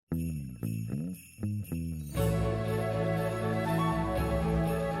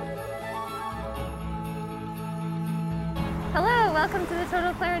welcome to the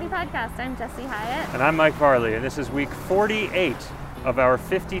Total Clarity Podcast. I'm Jessie Hyatt. And I'm Mike Varley, and this is week 48 of our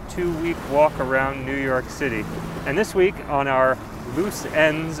 52-week walk around New York City. And this week, on our Loose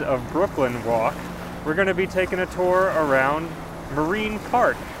Ends of Brooklyn walk, we're going to be taking a tour around Marine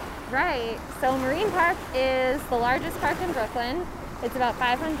Park. Right. So Marine Park is the largest park in Brooklyn. It's about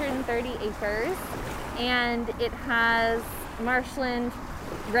 530 acres, and it has marshland,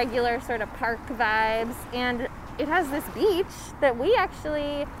 regular sort of park vibes, and it has this beach that we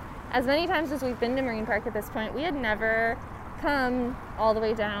actually, as many times as we've been to Marine Park at this point, we had never come all the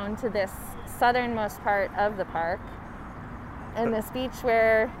way down to this southernmost part of the park. And this beach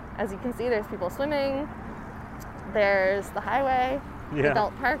where, as you can see, there's people swimming, there's the highway, the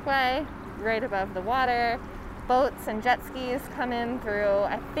adult parkway, right above the water. Boats and jet skis come in through,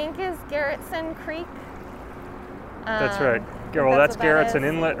 I think is Garrettson Creek. That's right. Well, that's Garrettson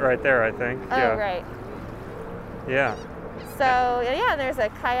Inlet right there, I think. Oh, yeah. Right. Yeah. So, yeah, there's a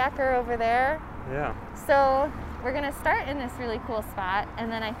kayaker over there. Yeah. So we're going to start in this really cool spot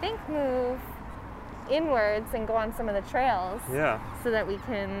and then I think move inwards and go on some of the trails. Yeah. So that we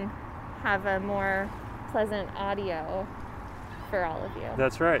can have a more pleasant audio for all of you.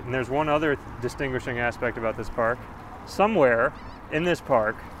 That's right. And there's one other distinguishing aspect about this park. Somewhere in this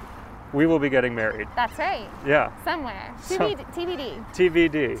park, we will be getting married. That's right. Yeah. Somewhere. TBD.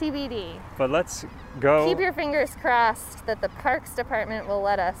 TBD. TBD. But let's go. Keep your fingers crossed that the Parks Department will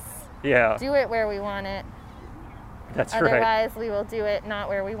let us do it where we want it. That's right. Otherwise, we will do it not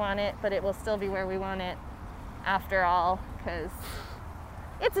where we want it, but it will still be where we want it after all, because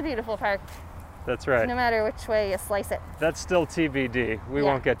it's a beautiful park. That's right. No matter which way you slice it. That's still TBD. We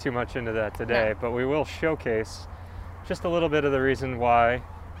won't get too much into that today, but we will showcase just a little bit of the reason why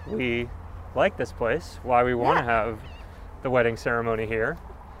we like this place, why we want to have the wedding ceremony here,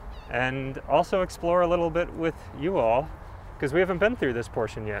 and also explore a little bit with you all, because we haven't been through this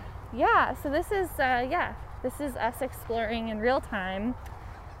portion yet. Yeah, so this is, this is us exploring in real time.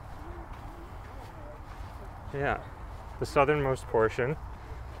 Yeah, the southernmost portion.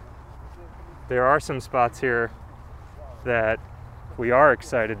 There are some spots here that we are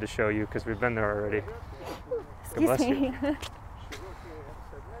excited to show you because we've been there already. Excuse me.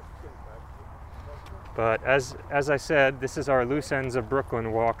 But as I said, this is our Loose Ends of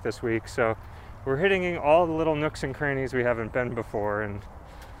Brooklyn walk this week, so we're hitting all the little nooks and crannies we haven't been before, and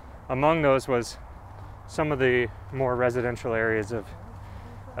among those was some of the more residential areas of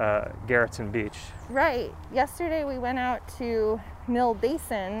Garrettson Beach. Right. Yesterday we went out to Mill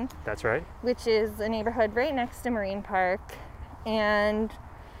Basin. That's right. Which is a neighborhood right next to Marine Park, and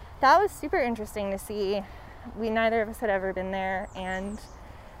that was super interesting to see. Neither of us had ever been there, and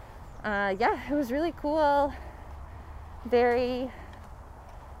it was really cool. Very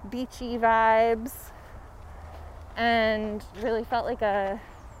beachy vibes, and really felt like a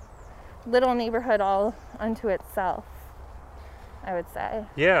little neighborhood all unto itself, I would say.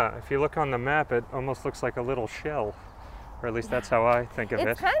 Yeah, if you look on the map, it almost looks like a little shell, or at least that's how I think of it.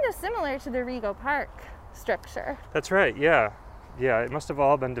 It's kind of similar to the Rego Park structure. That's right, yeah. Yeah, it must have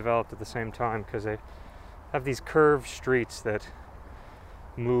all been developed at the same time because they have these curved streets that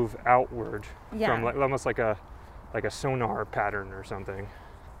move outward from almost like a sonar pattern or something.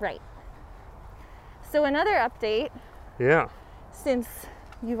 Right. So another update, since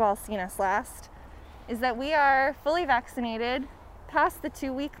you've all seen us last, is that we are fully vaccinated, past the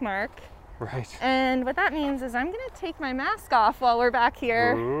 2-week mark. Right. And what that means is I'm going to take my mask off while we're back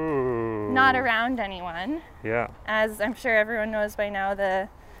here, not around anyone. Yeah. As I'm sure everyone knows by now, the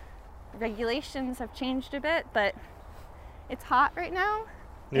regulations have changed a bit, but it's hot right now.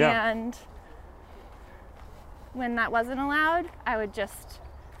 Yeah. And when that wasn't allowed, I would just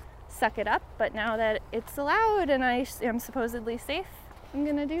suck it up. But now that it's allowed and I am supposedly safe, I'm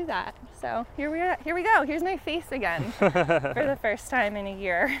gonna do that. So here we go. Here's my face again for the first time in a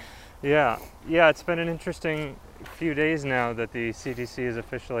year. Yeah, it's been an interesting few days now that the CDC has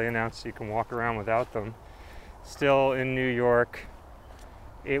officially announced you can walk around without them. Still in New York,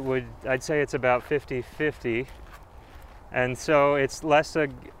 I'd say it's about 50-50. And so it's less a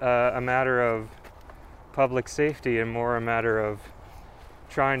matter of public safety and more a matter of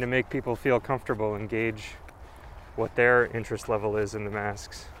trying to make people feel comfortable and gauge what their interest level is in the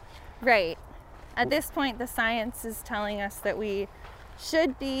masks. Right. At this point, the science is telling us that we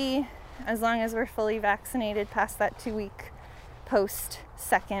should be, as long as we're fully vaccinated past that 2-week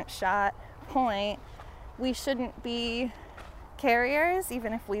post-second shot point, we shouldn't be carriers,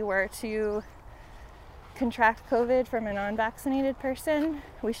 even if we were to contract COVID from a non-vaccinated person.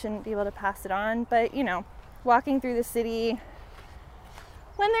 We shouldn't be able to pass it on. But, walking through the city,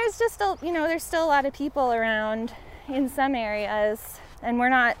 when there's just there's still a lot of people around in some areas, and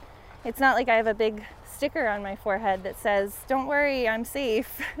it's not like I have a big sticker on my forehead that says, don't worry, I'm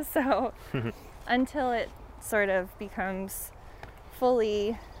safe. So until it sort of becomes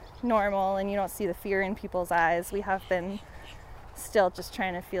fully normal and you don't see the fear in people's eyes, we have been still just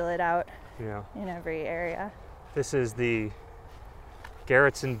trying to feel it out in every area. This is the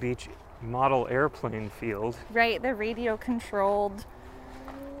Garrettson Beach model airplane field. Right, the radio controlled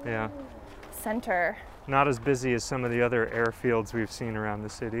center. Not as busy as some of the other airfields we've seen around the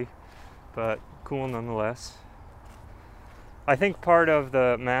city, but cool nonetheless. I think part of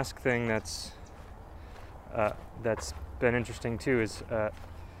the mask thing that's been interesting too is I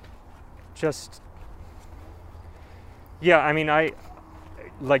mean,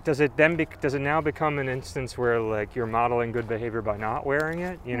 does it now become an instance where like you're modeling good behavior by not wearing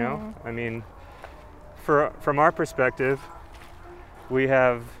it, you know? I mean, from our perspective, we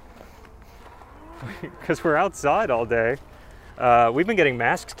have, because we're outside all day, we've been getting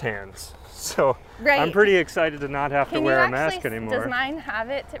mask tans. So I'm pretty excited to not have to wear a mask anymore. Does mine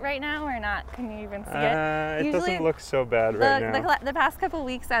have it right now or not? Can you even see it? It doesn't look so bad right now. The past couple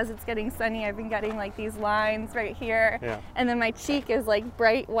weeks as it's getting sunny, I've been getting like these lines right here. Yeah. And then my cheek is like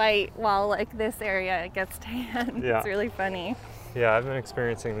bright white while like this area gets tan. Yeah. It's really funny. Yeah, I've been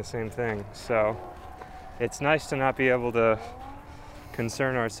experiencing the same thing. So it's nice to not be able to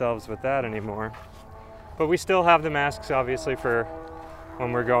concern ourselves with that anymore. But we still have the masks obviously for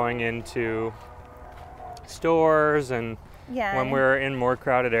when we're going into stores and when we're in more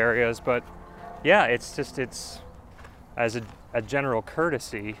crowded areas. But yeah, it's as a general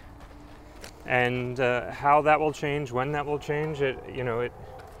courtesy, and how that will change, when that will change, it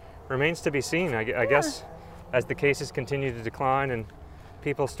remains to be seen. I guess as the cases continue to decline and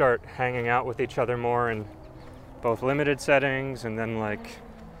people start hanging out with each other more in both limited settings and then like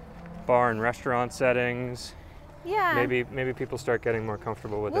bar and restaurant settings. Yeah. Maybe people start getting more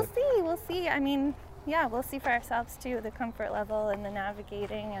comfortable with it. We'll see. I mean, we'll see for ourselves too, the comfort level and the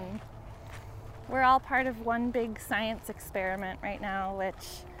navigating, and we're all part of one big science experiment right now,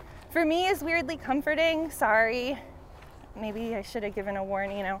 which for me is weirdly comforting. Sorry. Maybe I should have given a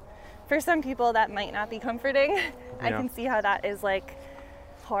warning, For some people that might not be comforting. I can see how that is like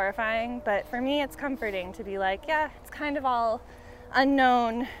horrifying, but for me it's comforting to be like, it's kind of all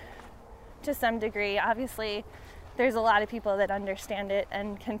unknown to some degree. Obviously, there's a lot of people that understand it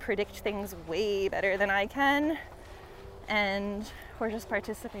and can predict things way better than I can, and we're just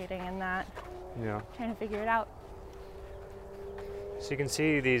participating in that. Trying to figure it out. So you can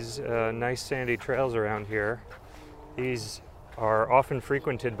see these nice sandy trails around here. These are often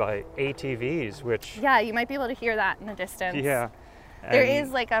frequented by ATVs, which... Yeah, you might be able to hear that in the distance. Yeah. There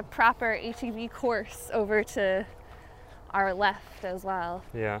is like a proper ATV course over to our left as well.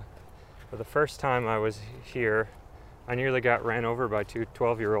 Yeah. But the first time I was here, I nearly got ran over by two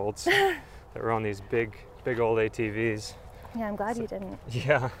 12-year-olds that were on these big old ATVs. Yeah, I'm glad you didn't.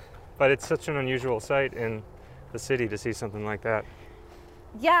 Yeah, but it's such an unusual sight in the city to see something like that.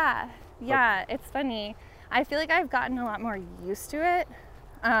 Yeah, it's funny. I feel like I've gotten a lot more used to it.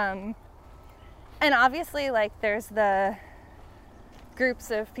 And obviously, like, there's the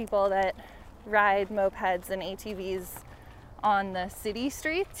groups of people that ride mopeds and ATVs on the city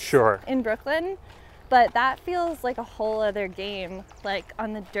streets in Brooklyn, but that feels like a whole other game. Like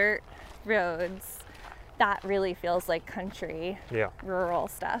on the dirt roads, that really feels like country, rural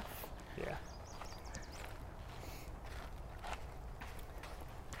stuff. Yeah.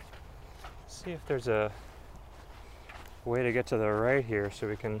 See if there's a way to get to the right here so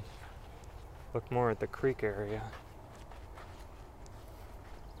we can look more at the creek area.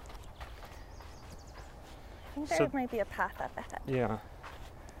 I think there might be a path up ahead. Yeah.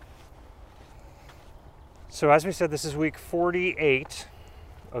 So as we said, this is week 48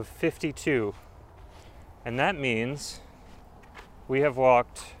 of 52. And that means we have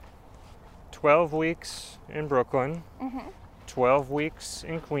walked 12 weeks in Brooklyn, 12 weeks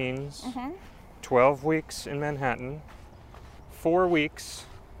in Queens, 12 weeks in Manhattan, 4 weeks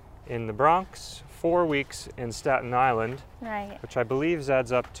in the Bronx, 4 weeks in Staten Island, which I believe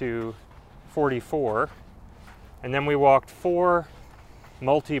adds up to 44. And then we walked 4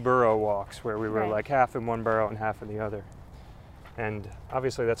 multi-borough walks where we were like half in one borough and half in the other. And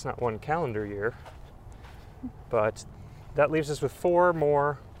obviously that's not one calendar year, but that leaves us with 4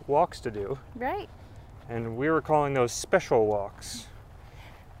 more walks to do. Right. And we were calling those special walks.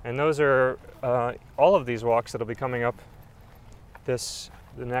 And those are all of these walks that'll be coming up the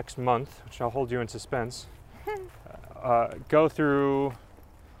next month, which I'll hold you in suspense, go through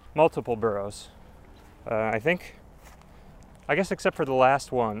multiple boroughs. I guess except for the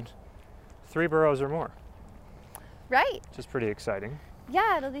last one, 3 boroughs or more. Right. which is pretty exciting.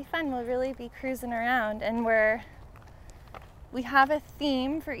 Yeah, it'll be fun. We'll really be cruising around, and we have a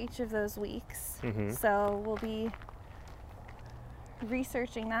theme for each of those weeks. Mm-hmm. So we'll be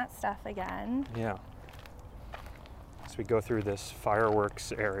researching that stuff again. Yeah. As we go through this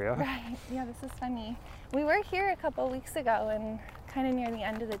fireworks area. Right. Yeah, this is funny. We were here a couple weeks ago and kind of near the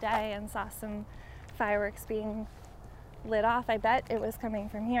end of the day and saw some fireworks being lit off. I bet it was coming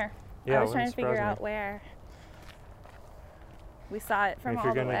from here. Yeah, I was trying to surprise figure me. out where. We saw it from If all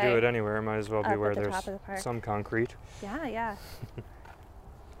you're the going way. to do it anywhere, it might as well be up where at the there's top of the park. some concrete. Yeah, yeah.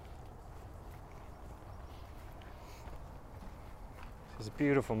 There's a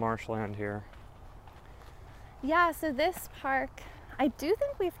beautiful marshland here. Yeah, so this park, I do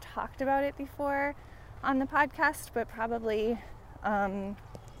think we've talked about it before on the podcast, but probably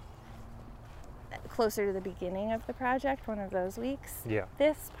closer to the beginning of the project, one of those weeks. Yeah.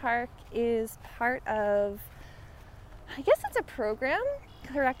 This park is part of, I guess it's a program,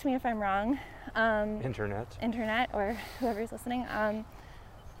 correct me if I'm wrong. Internet or whoever's listening.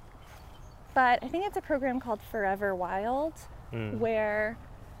 But I think it's a program called Forever Wild, where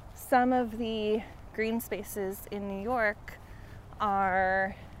some of the green spaces in New York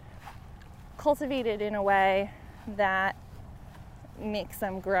are cultivated in a way that makes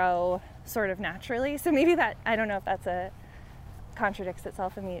them grow sort of naturally. So maybe that, I don't know if that's contradicts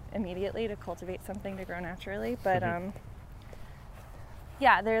itself immediately to cultivate something to grow naturally, but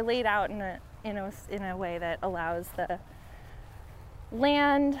yeah, they're laid out in a way that allows the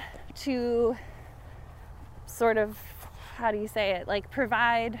land to sort of, how do you say it, like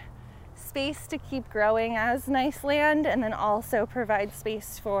provide space to keep growing as nice land, and then also provide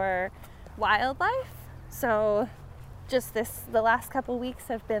space for wildlife. So just the last couple weeks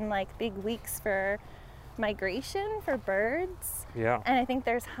have been like big weeks for migration for birds. Yeah. And I think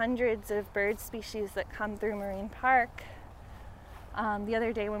there's hundreds of bird species that come through Marine Park. The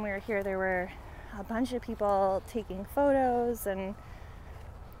other day when we were here, there were a bunch of people taking photos and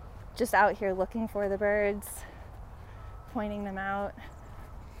just out here looking for the birds, pointing them out.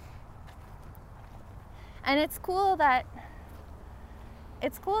 And it's cool that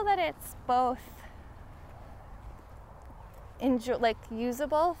it's both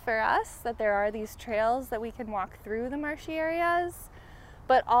usable for us, that there are these trails that we can walk through the marshy areas,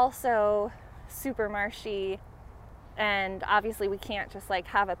 but also super marshy, and obviously we can't just like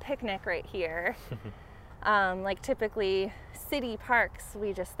have a picnic right here. Like typically city parks,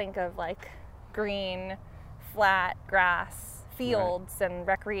 we just think of like green, flat grass, fields, right, and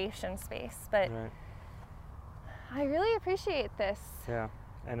recreation space, but right, I really appreciate this. Yeah,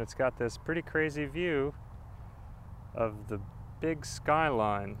 and it's got this pretty crazy view of the big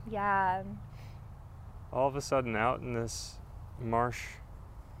skyline. Yeah. All of a sudden out in this marsh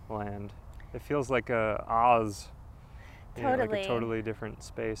land. It feels like a Oz. Totally. You know, like a totally different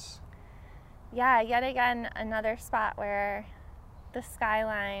space. Yeah, yet again, another spot where the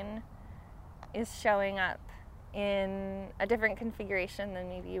skyline is showing up in a different configuration than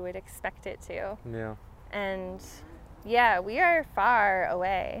maybe you would expect it to. Yeah. And yeah, we are far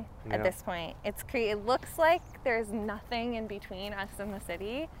away Yeah. at this point. It looks like there's nothing in between us and the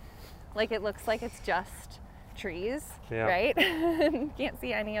city. Like it looks like it's just trees, Yeah. right? Can't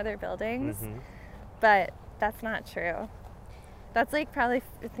see any other buildings. Mm-hmm. But that's not true. That's like probably,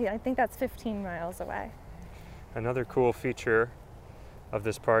 I think that's 15 miles away. Another cool feature of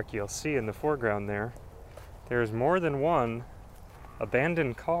this park you'll see in the foreground there's more than one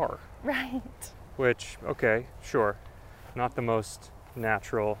abandoned car. Right. Which, okay, sure, not the most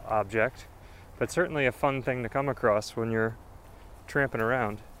natural object, but certainly a fun thing to come across when you're tramping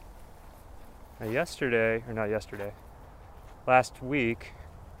around. Now last week,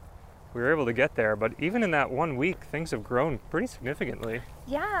 we were able to get there, but even in that 1 week, things have grown pretty significantly.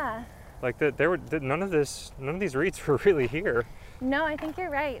 Yeah. Like none of these reeds were really here. No, I think you're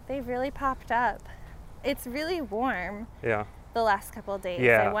right. They've really popped up. It's really warm. Yeah. The last couple of days.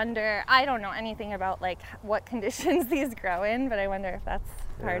 Yeah. I wonder, I don't know anything about like what conditions these grow in, but I wonder if that's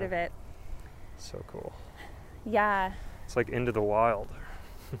part of it. So cool. Yeah. It's like into the wild.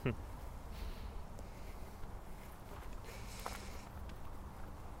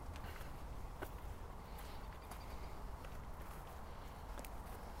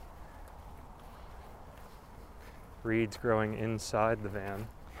 Reeds growing inside the van.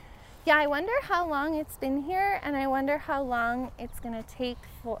 Yeah, I wonder how long it's been here, and I wonder how long it's gonna take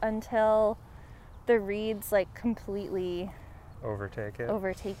until the reeds like completely Overtake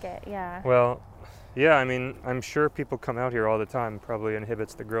it. Yeah. Well, yeah, I mean, I'm sure people come out here all the time. Probably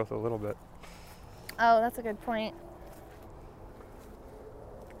inhibits the growth a little bit. Oh, that's a good point.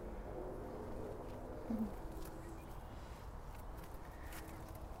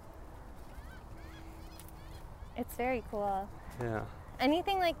 It's very cool. Yeah.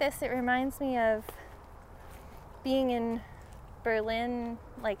 Anything like this, it reminds me of being in Berlin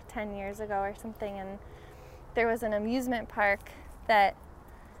like 10 years ago or something, and there was an amusement park that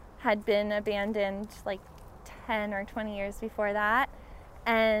had been abandoned like 10 or 20 years before that,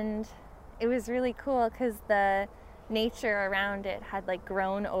 and it was really cool because the nature around it had like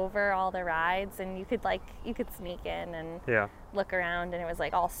grown over all the rides, and you could sneak in and look around, and it was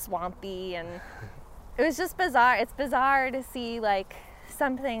like all swampy, and it was just bizarre. It's bizarre to see like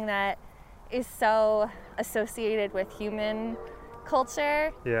something that is so associated with human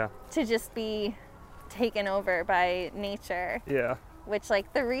culture to just be taken over by nature. Yeah. Which,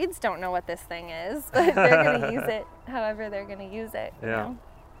 like, the Reeds don't know what this thing is, but they're going to use it however they're going to use it. You know?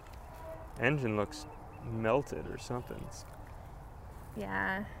 Engine looks melted or something.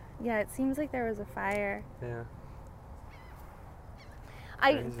 Yeah. Yeah, it seems like there was a fire. Yeah.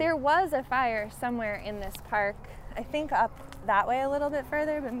 There was a fire somewhere in this park. I think up that way a little bit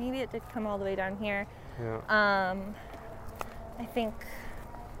further, but maybe it did come all the way down here. Yeah. I think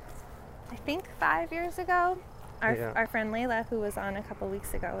 5 years ago. Our friend Layla, who was on a couple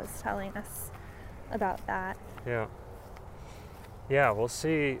weeks ago, was telling us about that. Yeah. Yeah, we'll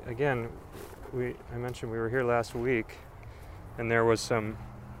see. Again, I mentioned we were here last week, and there was some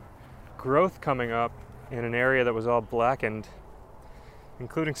growth coming up in an area that was all blackened,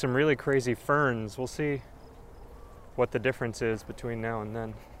 including some really crazy ferns. We'll see what the difference is between now and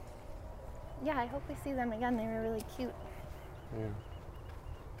then. Yeah, I hope we see them again. They were really cute. Yeah.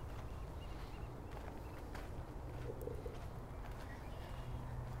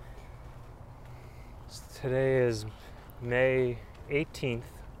 Today is May 18th,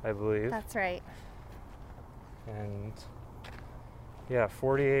 I believe. That's right. And yeah,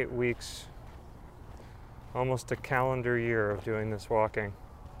 48 weeks, almost a calendar year of doing this walking.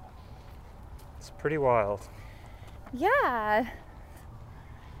 It's pretty wild. Yeah.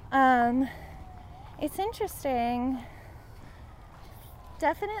 It's interesting.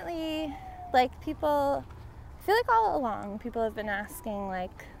 Definitely, like, people, I feel like all along people have been asking,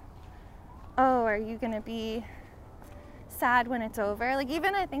 like, oh, are you gonna be sad when it's over? Like,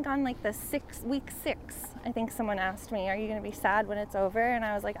 even I think on like the week 6, I think someone asked me, are you gonna be sad when it's over? And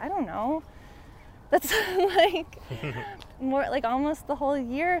I was like, I don't know. That's like more like almost the whole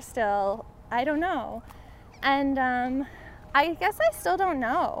year still. I don't know. And I guess I still don't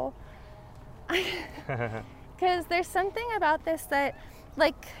know. Because there's something about this that,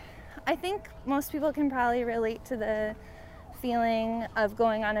 like, I think most people can probably relate to the feeling of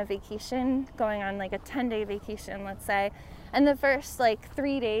going on a vacation, going on like a 10-day vacation, let's say, and the first like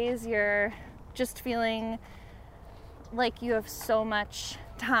 3 days you're just feeling like you have so much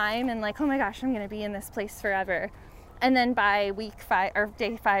time and like, oh my gosh, I'm gonna be in this place forever. And then by week 5 or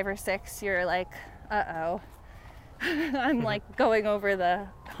day 5 or 6, you're like, uh-oh, I'm like going over the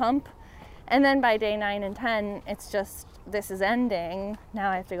hump. And then by day 9 and 10, it's just, this is ending, now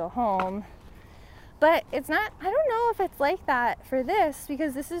I have to go home. But it's not, I don't know if it's like that for this,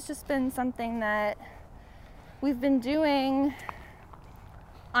 because this has just been something that we've been doing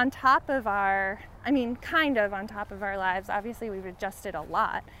on top of kind of on top of our lives. Obviously, we've adjusted a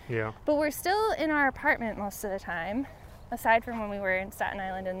lot. Yeah. But we're still in our apartment most of the time, aside from when we were in Staten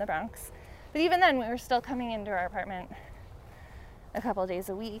Island in the Bronx. But even then, we were still coming into our apartment a couple days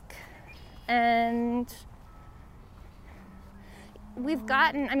a week. And we've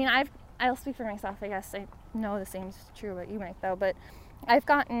gotten, I'll speak for myself, I guess. I know the same's true about you, Mike, though, but I've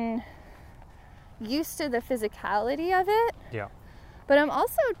gotten used to the physicality of it. Yeah. But I'm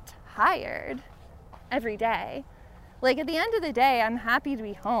also tired every day. Like, at the end of the day, I'm happy to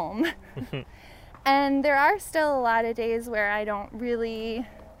be home. And there are still a lot of days where I don't really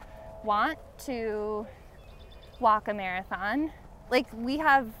want to walk a marathon. Like,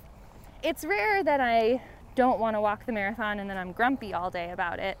 it's rare that I don't want to walk the marathon and then I'm grumpy all day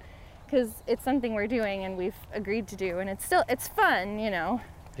about it, because it's something we're doing and we've agreed to do, and it's fun, you know.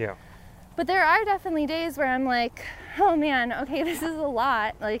 Yeah. But there are definitely days where I'm like, oh man, okay, this is a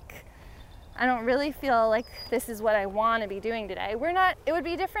lot. Like, I don't really feel like this is what I want to be doing today. It would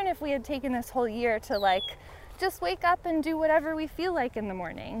be different if we had taken this whole year to like just wake up and do whatever we feel like in the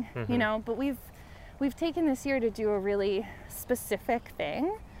morning, you know, but we've taken this year to do a really specific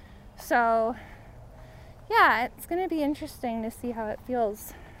thing. So yeah, it's going to be interesting to see how it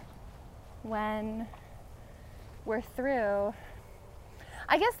feels when we're through.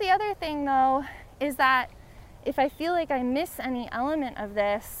 I guess the other thing, though, is that if I feel like I miss any element of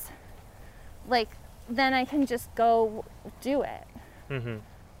this, like, then I can just go do it.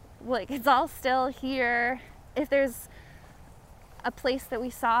 Like, it's all still here. If there's a place that we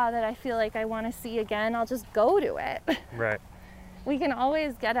saw that I feel like I want to see again, I'll just go to it. Right. We can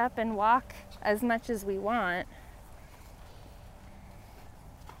always get up and walk as much as we want,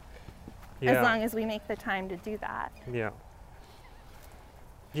 Yeah. as long as we make the time to do that. Yeah.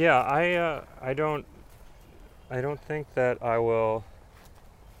 Yeah, I don't think that I will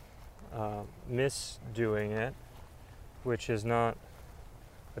miss doing it, which is not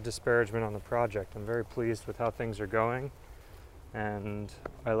a disparagement on the project. I'm very pleased with how things are going, and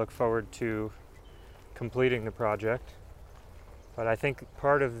I look forward to completing the project. But I think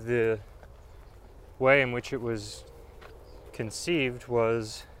part of the way in which it was conceived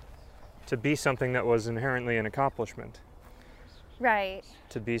was to be something that was inherently an accomplishment. Right.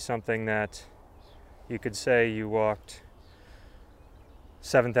 To be something that you could say you walked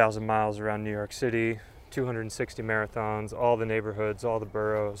 7,000 miles around New York City, 260 marathons, all the neighborhoods, all the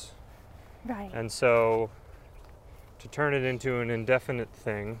boroughs. Right. And so to turn it into an indefinite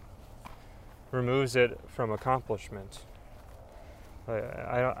thing removes it from accomplishment.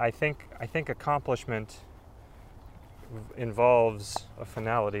 I think accomplishment involves a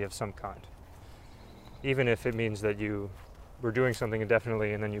finality of some kind. Even if it means that you were doing something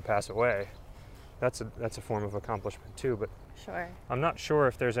indefinitely and then you pass away. That's a form of accomplishment too, but Sure. I'm not sure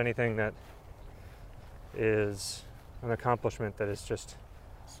if there's anything that is an accomplishment that is just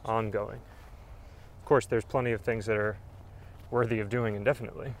ongoing. Of course, there's plenty of things that are worthy of doing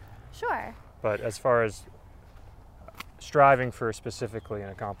indefinitely, Sure. but as far as striving for specifically an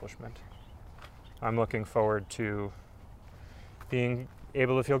accomplishment, I'm looking forward to being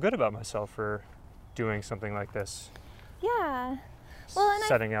able to feel good about myself for doing something like this. Yeah. Well, and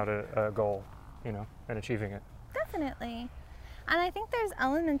setting out a goal, and achieving it. Definitely. And I think there's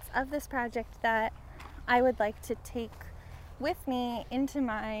elements of this project that I would like to take with me into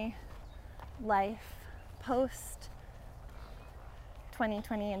my life post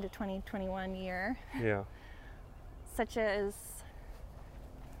 2020 into 2021 year. Yeah. Such as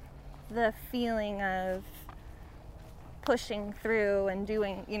the feeling of pushing through and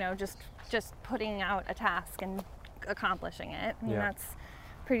doing, just putting out a task and accomplishing it. I mean, that's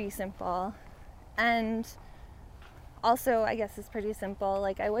pretty simple. And also, I guess it's pretty simple.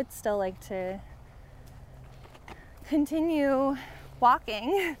 Like, I would still like to continue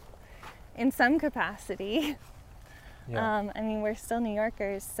walking in some capacity. Yeah. I mean, we're still New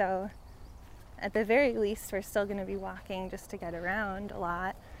Yorkers, so at the very least, we're still going to be walking just to get around a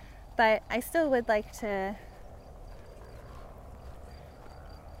lot. But I still would like to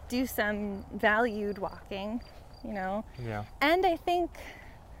do some valued walking, Yeah. And I think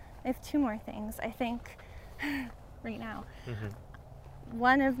I have two more things. I think right now. Mm-hmm.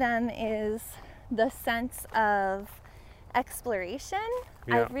 One of them is the sense of exploration.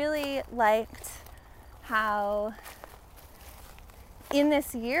 Yeah. I really liked how in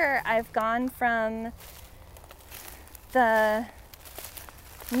this year I've gone from the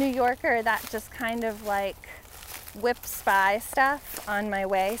New Yorker that just kind of like whips by stuff on my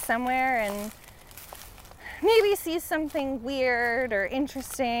way somewhere and maybe sees something weird or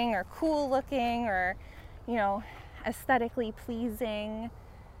interesting or cool looking or, aesthetically pleasing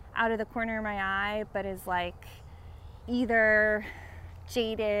out of the corner of my eye, but is like either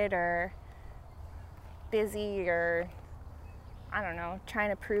jaded or busy or, I don't know,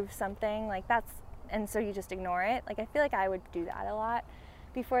 trying to prove something. Like that's, and so you just ignore it. Like I feel like I would do that a lot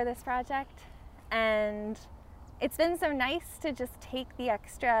before this project. And it's been so nice to just take the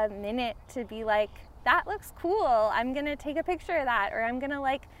extra minute to be like, that looks cool. I'm gonna take a picture of that, or I'm gonna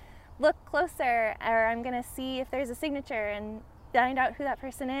like look closer, or I'm gonna see if there's a signature and find out who that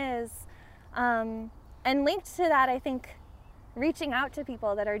person is. And linked to that, I think reaching out to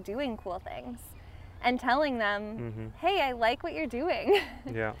people that are doing cool things and telling them, Mm-hmm. hey, I like what you're doing.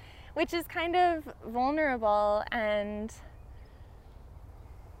 Yeah. Which is kind of vulnerable, and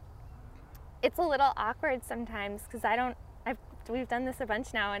it's a little awkward sometimes because we've done this a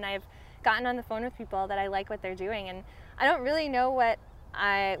bunch now, and I've gotten on the phone with people that I like what they're doing, and I don't really know what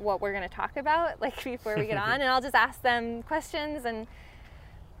we're going to talk about like before we get on, and I'll just ask them questions and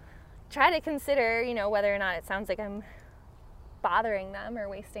try to consider, whether or not it sounds like I'm bothering them or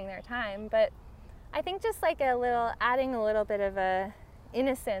wasting their time. But I think just like adding a little bit of a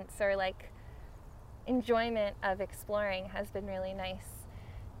innocence or like enjoyment of exploring has been really nice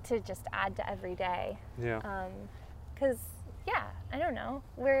to just add to every day. Yeah. 'Cause I don't know,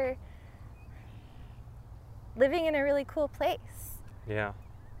 we're living in a really cool place. Yeah.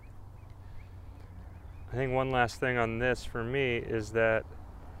 I think one last thing on this for me is that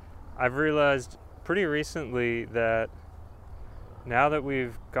I've realized pretty recently that now that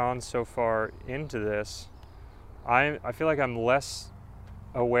we've gone so far into this, I feel like I'm less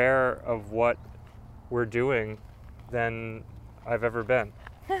aware of what we're doing than I've ever been.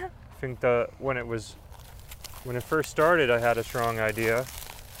 I think when it first started, I had a strong idea,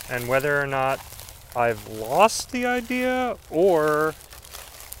 and whether or not I've lost the idea or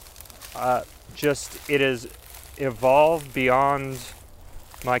just it has evolved beyond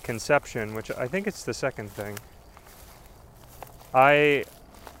my conception, which I think it's the second thing.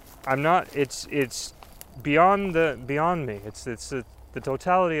 I'm not. It's beyond me. It's the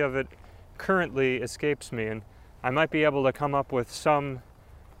totality of it currently escapes me, and I might be able to come up with some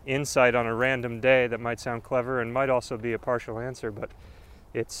insight on a random day that might sound clever and might also be a partial answer, but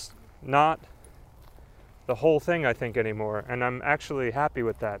it's not the whole thing, I think, anymore. And I'm actually happy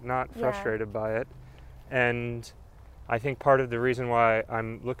with that, not frustrated by it. And I think part of the reason why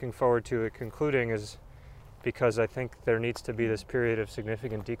I'm looking forward to it concluding is because I think there needs to be this period of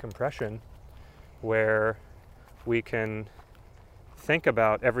significant decompression where we can think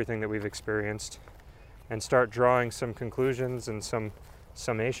about everything that we've experienced and start drawing some conclusions and some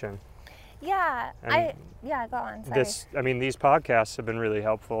summation. Yeah, and go on, sorry. These podcasts have been really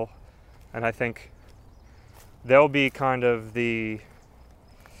helpful, and I think they'll be kind of the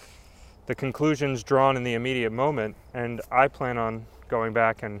conclusions drawn in the immediate moment, and I plan on going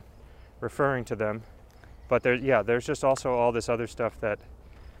back and referring to them. But there's just also all this other stuff that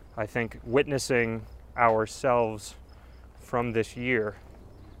I think witnessing ourselves from this year,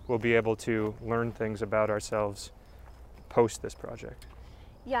 we'll be able to learn things about ourselves post this project.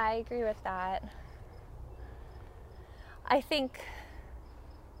 Yeah, I agree with that. I think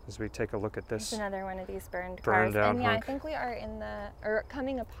as we take a look at this, it's another one of these burned cars, down and hunk. I think we are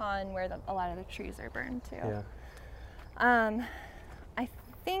coming upon where a lot of the trees are burned too. Yeah. I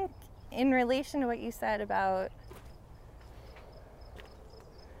think in relation to what you said about,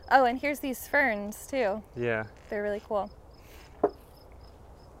 and here's these ferns too. Yeah. They're really cool.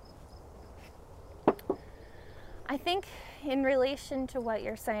 I think in relation to what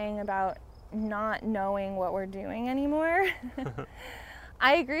you're saying about not knowing what we're doing anymore,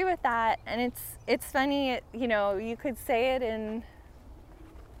 I agree with that. And it's funny, you could say it in,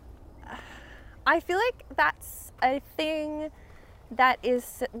 I feel like that's a thing that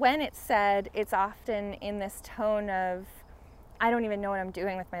is, when it's said, it's often in this tone of, I don't even know what I'm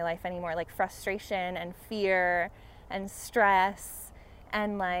doing with my life anymore, like frustration and fear and stress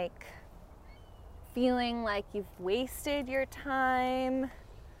and like feeling like you've wasted your time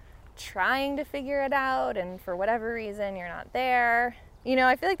trying to figure it out, and for whatever reason you're not there.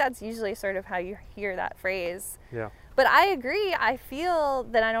 I feel like that's usually sort of how you hear that phrase. Yeah. But I agree. I feel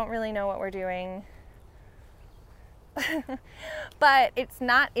that I don't really know what we're doing. But it's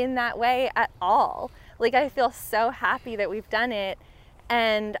not in that way at all. Like, I feel so happy that we've done it.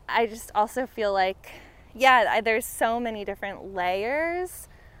 And I just also feel like, there's so many different layers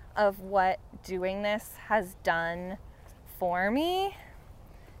of what doing this has done for me,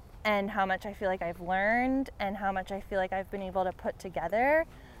 and how much I feel like I've learned, and how much I feel like I've been able to put together.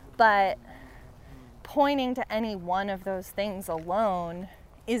 But pointing to any one of those things alone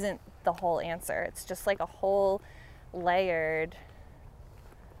isn't the whole answer. It's just like a whole layered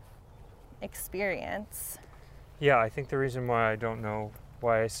experience. Yeah, I think the reason why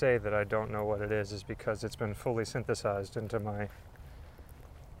I say that I don't know what it is because it's been fully synthesized into my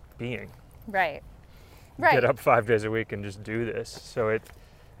being. Right. Get up 5 days a week and just do this. So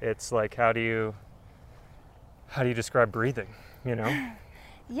it's like, how do you describe breathing,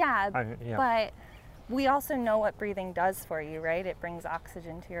 Yeah, but we also know what breathing does for you, right? It brings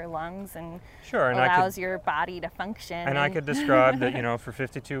oxygen to your lungs and allows your body to function. And I could describe that, for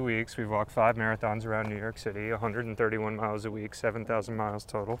 52 weeks, we've walked 5 marathons around New York City, 131 miles a week, 7,000 miles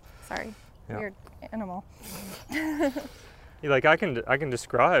total. Sorry, weird animal. Like, I can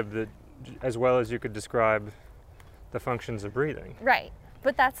describe that as well as you could describe the functions of breathing. Right,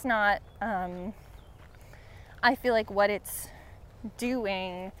 but that's not, I feel like what it's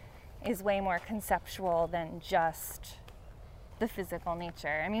doing is way more conceptual than just the physical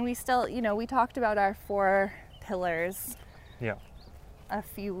nature. I mean, we still, we talked about our 4 pillars a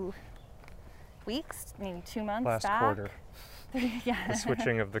few weeks, maybe 2 months back. Last quarter. Yeah. The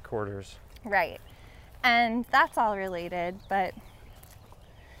switching of the quarters. Right. And that's all related, but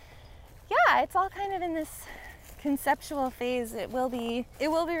it's all kind of in this conceptual phase. It will be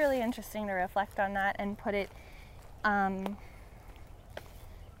really interesting to reflect on that and put it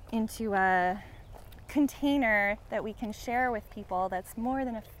into a container that we can share with people that's more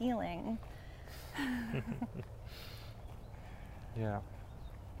than a feeling. Yeah.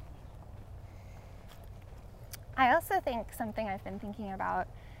 I also think something I've been thinking about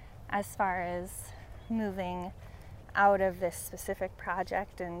as far as moving out of this specific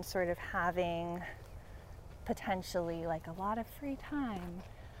project and sort of having potentially like a lot of free time.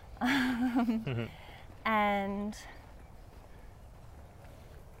 And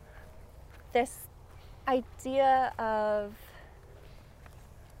this idea of,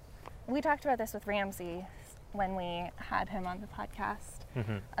 we talked about this with Ramsey when we had him on the podcast,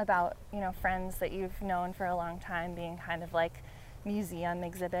 about, you know, friends that you've known for a long time being kind of like museum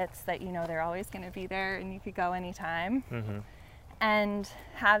exhibits that, you know, they're always going to be there and you could go anytime. And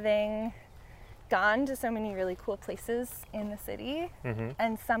having gone to so many really cool places in the city,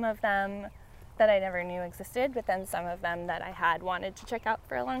 and some of them that I never knew existed, but then some of them that I had wanted to check out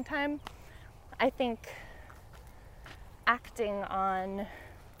for a long time, I think acting on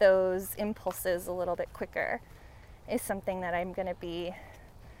those impulses a little bit quicker is something that I'm going to be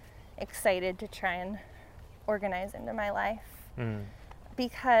excited to try and organize into my life,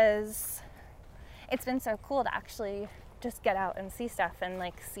 because it's been so cool to actually just get out and see stuff and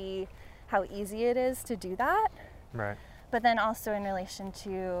like see how easy it is to do that. Right. But then also in relation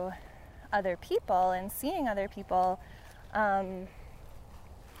to other people and seeing other people,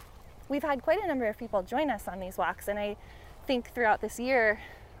 we've had quite a number of people join us on these walks, and I think throughout this year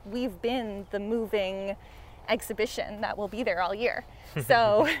we've been the moving exhibition that will be there all year.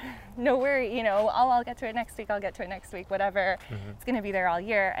 So no worry, you know, I'll get to it next week, I'll get to it next week, whatever. It's going to be there all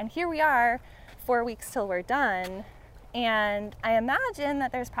year. And here we are, 4 weeks till we're done. And I imagine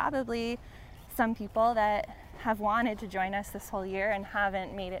that there's probably some people that have wanted to join us this whole year and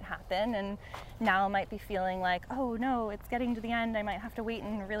haven't made it happen, and now might be feeling like, oh no, it's getting to the end, I might have to wait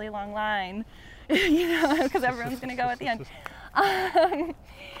in a really long line, you know, because everyone's going to go at the end.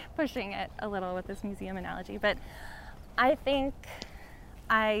 Pushing it a little with this museum analogy, but I think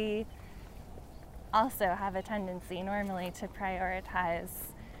I also have a tendency normally to prioritize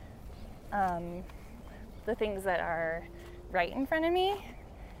the things that are right in front of me,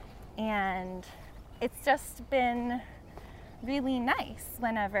 and it's just been really nice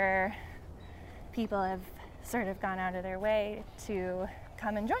whenever people have sort of gone out of their way to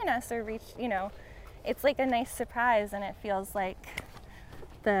come and join us or reach, you know, it's like a nice surprise, and it feels like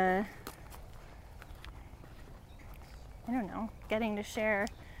I don't know, getting to share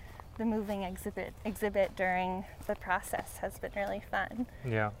the moving exhibit during the process has been really fun.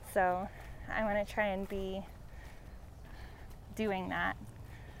 Yeah. So I want to try and be doing that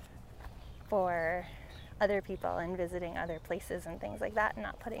for other people and visiting other places and things like that and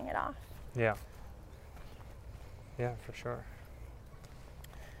not putting it off. Yeah. Yeah, for sure.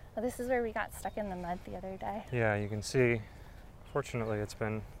 Well, this is where we got stuck in the mud the other day. Yeah, you can see, fortunately it's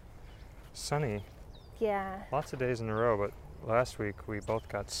been sunny. Yeah. Lots of days in a row, but last week we both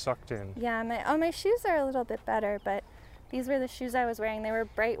got sucked in. Yeah, my shoes are a little bit better, but these were the shoes I was wearing. They were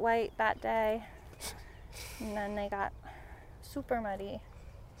bright white that day, and then they got super muddy.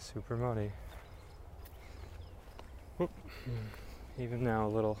 Super muddy. Whoop. Even now a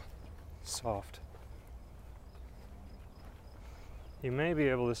little soft. You may be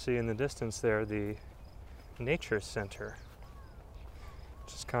able to see in the distance there the nature center,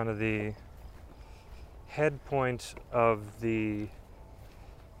 which is kind of the head point of the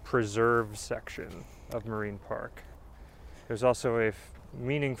preserve section of Marine Park. There's also a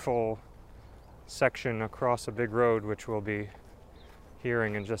meaningful section across a big road, which we'll be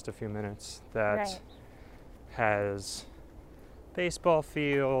hearing in just a few minutes, that has baseball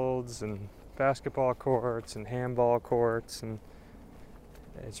fields and basketball courts and handball courts, and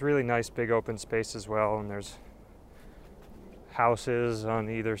it's really nice big open space as well, and there's houses on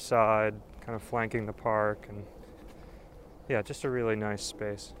either side kind of flanking the park, and yeah, just a really nice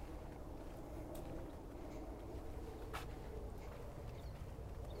space.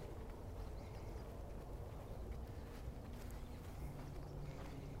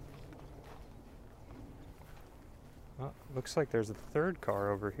 Well, looks like there's a third car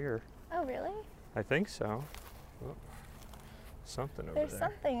over here. Oh, really? I think so. Oh, something over there. There's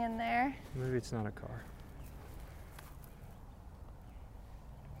something in there. Maybe it's not a car.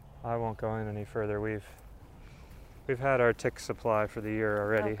 I won't go in any further. We've had our tick supply for the year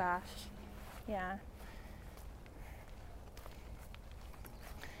already. Oh gosh. Yeah.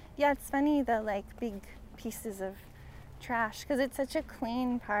 Yeah, it's funny the like big pieces of trash, because it's such a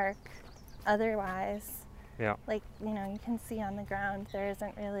clean park otherwise. Yeah. Like, you know, you can see on the ground there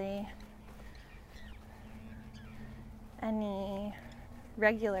isn't really any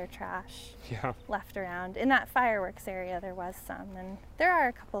regular trash left around. In that fireworks area there was some, and there are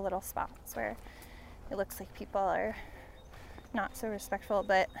a couple little spots where it looks like people are not so respectful,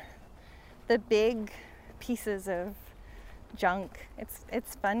 but the big pieces of junk,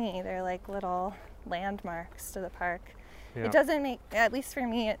 it's funny, they're like little landmarks to the park. Yeah. It doesn't make, at least for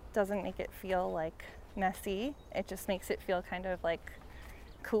me, it doesn't make it feel like messy. It just makes it feel kind of like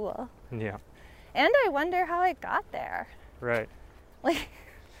cool. Yeah. And I wonder how it got there. Right. Like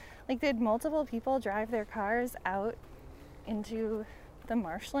did multiple people drive their cars out into the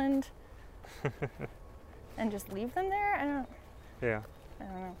marshland and just leave them there? I don't know.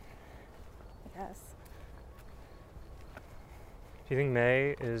 I guess. Do you think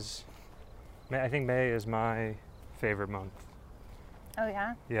May is... I think May is my favorite month. Oh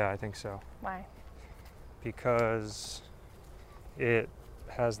yeah? Yeah, I think so. Why? Because it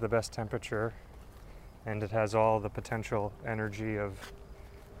has the best temperature and it has all the potential energy of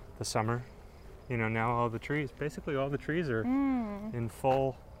the summer. You know, now all the trees, basically all the trees are in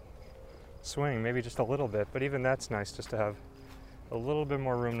full swing, maybe just a little bit, but even that's nice just to have a little bit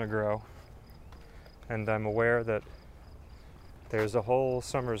more room to grow. And I'm aware that there's a whole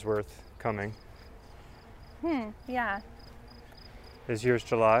summer's worth coming. Yeah. Is yours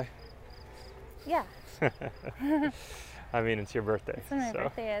July? Yeah. I mean, it's your birthday. That's when my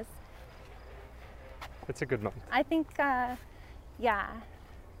birthday is. It's a good month. I think, yeah.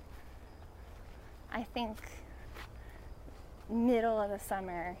 I think middle of the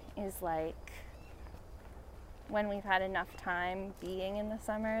summer is like when we've had enough time being in the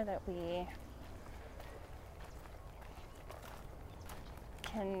summer that we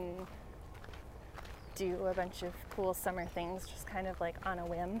can do a bunch of cool summer things just kind of like on a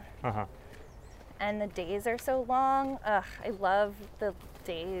whim. And the days are so long. Ugh, I love the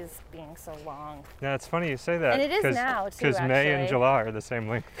days being so long. Yeah, it's funny you say that. And it is now too, because May and July are the same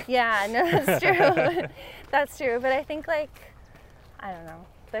length. Yeah, no, that's true. That's true. But I think like, I don't know.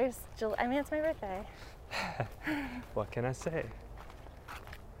 I mean, it's my birthday. What can I say?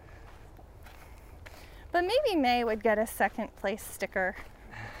 But maybe May would get a second place sticker.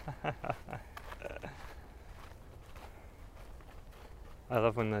 I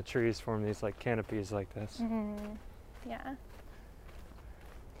love when the trees form these like canopies like this. Yeah.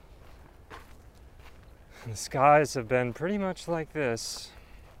 And the skies have been pretty much like this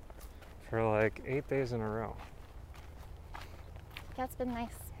for like 8 days in a row. Yeah, it's been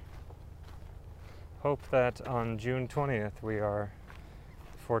nice. Hope that on June 20th we are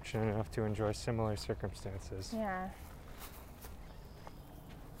fortunate enough to enjoy similar circumstances. Yeah.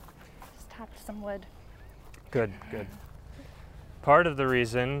 Just tapped some wood. Good, good. Part of the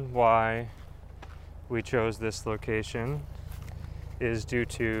reason why we chose this location is due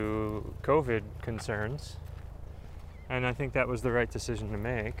to COVID concerns. And I think that was the right decision to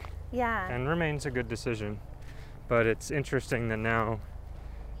make. Yeah. And remains a good decision. But it's interesting that now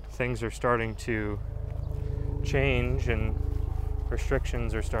things are starting to change and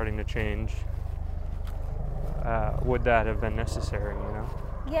restrictions are starting to change. Would that have been necessary, you know?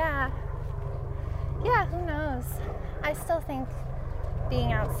 Yeah. Yeah, who knows? I still think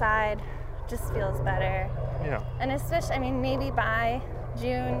being outside just feels better. Yeah. And especially, I mean, maybe by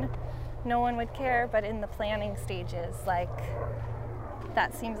June, no one would care, but in the planning stages, like,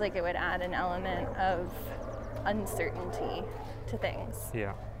 that seems like it would add an element of uncertainty to things.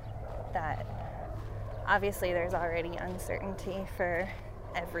 Yeah. That obviously there's already uncertainty for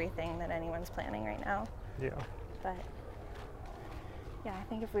everything that anyone's planning right now. Yeah. But yeah, I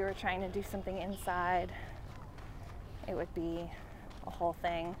think if we were trying to do something inside, it would be a whole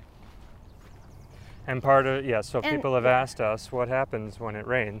thing. And part of, yeah, so people have asked us what happens when it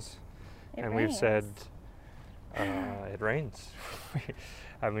rains. And we've said, it rains.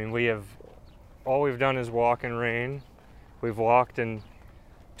 I mean, all we've done is walk in rain. We've walked in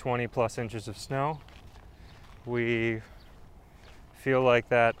 20 plus inches of snow. We feel like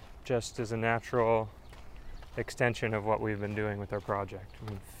that just is a natural extension of what we've been doing with our project.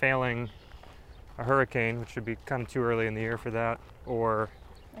 I mean, failing a hurricane, which would be kind of too early in the year for that, or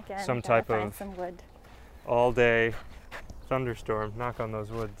again, some type of some wood. all-day thunderstorm, knock on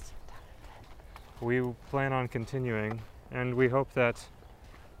those woods. We plan on continuing, and we hope that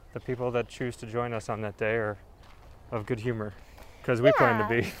the people that choose to join us on that day are of good humor, because we plan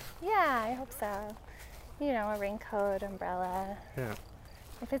to be. Yeah, I hope so. You know, a raincoat, umbrella. Yeah.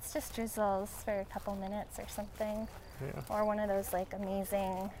 If it's just drizzles for a couple minutes or something, Yeah. or one of those like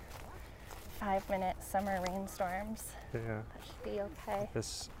amazing 5-minute summer rainstorms, Yeah. that should be okay.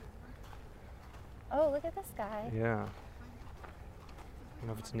 Oh, look at this guy. Yeah. I don't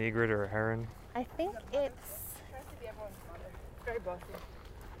know if it's an egret or a heron. I think it's...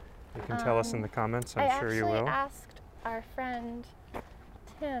 You can tell us in the comments, I'm sure you will. I actually asked our friend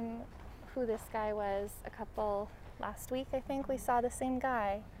Tim who this guy was last week, I think. We saw the same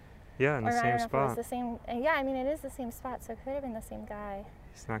guy. Yeah, in the same I don't know spot. if it was the same, yeah, I mean, it is the same spot, so it could have been the same guy.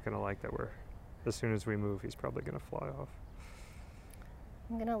 He's not going to like that we're as soon as we move, he's probably going to fly off.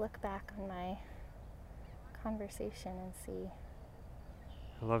 I'm gonna look back on my conversation and see.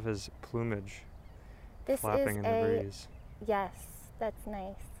 I love his plumage This flapping is in the breeze. Yes, that's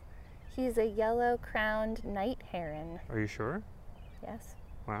nice. He's a yellow-crowned night heron. Are you sure? Yes.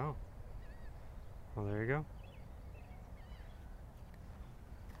 Wow. Well, there you go.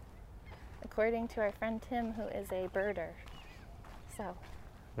 According to our friend Tim, who is a birder. So,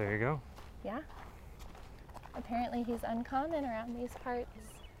 There you go. yeah. Apparently he's uncommon around these parts.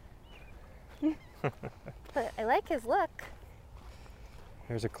 But I like his look.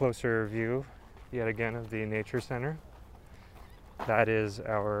 Here's a closer view, yet again, of the nature center. That is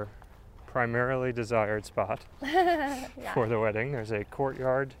our primarily desired spot Yeah. for the wedding. There's a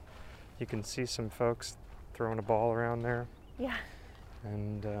courtyard. You can see some folks throwing a ball around there. Yeah.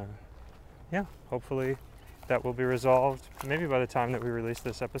 And yeah, hopefully that will be resolved. Maybe by the time that we release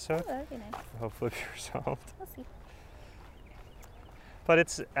this episode, Oh, that'd be nice. hopefully be resolved. We'll see. But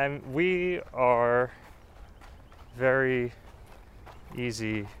it's, and we are very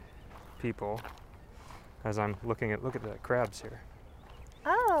easy people. As I'm look at the crabs here.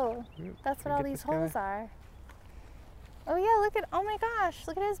 Oh, Ooh, that's can what I all get these this guy? holes are. Oh yeah, oh my gosh,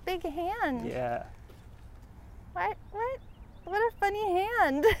 look at his big hand. Yeah, What a funny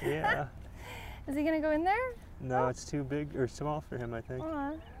hand. yeah. Is he gonna go in there? No, it's too big or small for him, I think.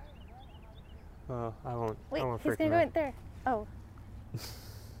 Aw. Well, I won't. Wait, I won't he's freak gonna him go out. in there. Oh,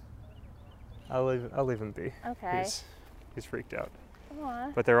 I'll leave him be. okay. He's freaked out.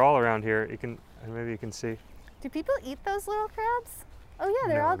 Aw. But they're all around here. Maybe you can see. Do people eat those little crabs? Oh yeah,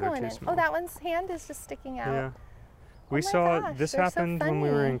 they're No, all they're going too in. small. Oh, that one's hand is just sticking out. Yeah. We Oh my saw gosh, this they're so happened when we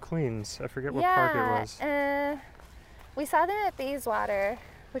were funny. in Queens. I forget what park it was. We saw them at Bayswater,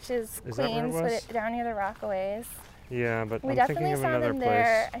 which is Is that where it Queens, was? but down near the Rockaways. Yeah, but We I'm definitely thinking of saw another them place.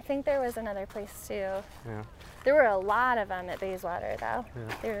 there. I think there was another place too. Yeah. There were a lot of them at Bayswater though.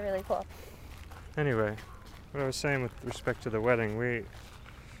 Yeah. They were really cool. Anyway, what I was saying with respect to the wedding, we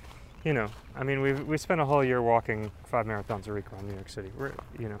spent a whole year walking 5 marathons a week around New York City.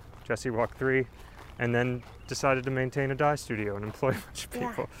 Jesse walked 3, and then decided to maintain a dye studio and employ a bunch of Yeah.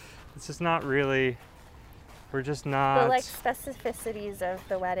 people. It's just not really. We're just not. The like specificities of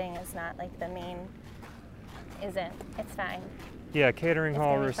the wedding is not like the main. Isn't. It's fine. Yeah, catering It's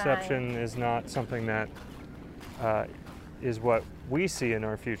hall gonna be reception is not something that is what we see in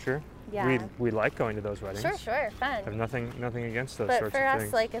our future. Yeah. We like going to those weddings. Sure, fun. I have nothing against those But sorts for of us,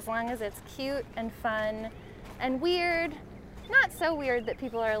 things. like as long as it's cute and fun and weird, not so weird that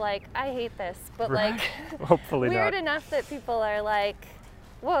people are like, I hate this, but Right. like Hopefully weird not. enough that people are like,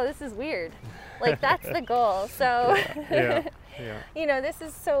 whoa, this is weird. Like that's the goal. So, Yeah. this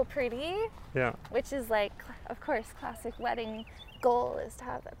is so pretty, Yeah. which is like, of course, classic wedding goal is to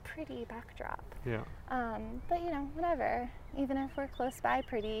have a pretty backdrop. Yeah. But whatever. Even if we're close by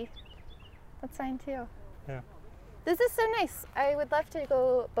pretty, that's fine too. Yeah. This is so nice. I would love to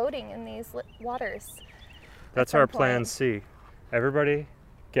go boating in these waters. That's some our plan point. C. Everybody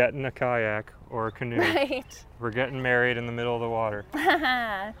get in a kayak or a canoe. Right. We're getting married in the middle of the water.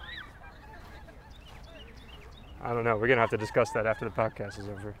 I don't know. We're going to have to discuss that after the podcast is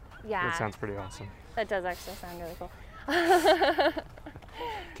over. Yeah. That sounds pretty awesome. That does actually sound really cool.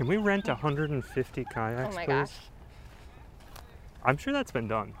 Can we rent 150 kayaks, Oh my please? gosh. I'm sure that's been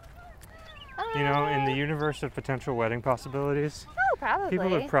done. In the universe of potential wedding possibilities, Oh, probably. people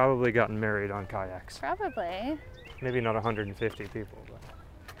have probably gotten married on kayaks. Probably. Maybe not 150 people, but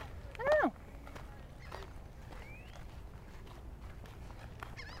I don't know.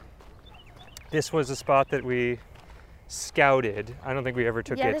 this was a spot that we scouted. I don't think we ever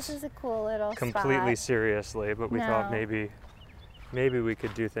took Yeah, it this is a cool little completely spot. seriously, but we thought No. maybe we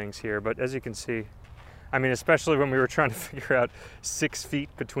could do things here. But as you can see, I mean, especially when we were trying to figure out 6 feet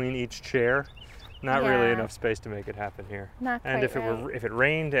between each chair, not really Yeah. enough space to make it happen here. Not And quite right. if it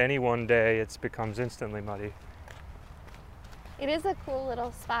rained any one day, it becomes instantly muddy. It is a cool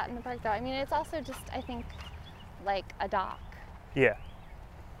little spot in the park, though. I mean, it's also just, I think, like a dock. Yeah,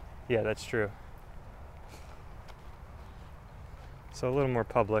 that's true. So a little more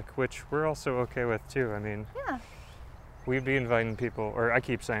public, which we're also okay with too. I mean, Yeah. we'd be inviting people, or I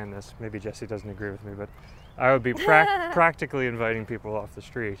keep saying this, maybe Jesse doesn't agree with me, but I would be practically inviting people off the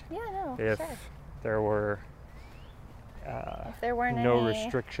street Yeah, no, if sure. there were If there weren't no any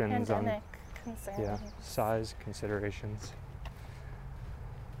restrictions on pandemic concerns. size considerations.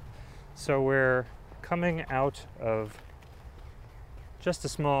 So we're coming out of just a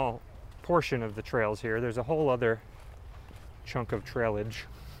small portion of the trails here. There's a whole other chunk of trailage,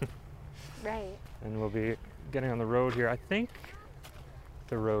 Right. and we'll be getting on the road here. I think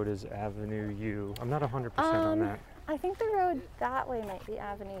the road is Avenue U. I'm not 100% on that. I think the road that way might be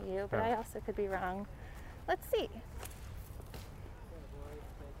Avenue U, but Oh. I also could be wrong. Let's see.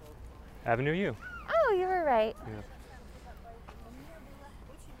 Avenue U. Oh, you were right. Yeah.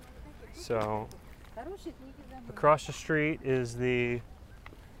 So across the street is the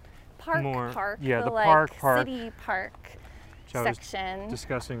Park, yeah, the like park, city park which I was section.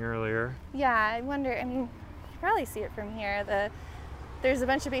 discussing earlier. Yeah, I wonder, I mean, you can probably see it from here. There's a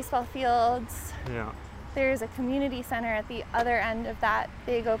bunch of baseball fields. Yeah. There's a community center at the other end of that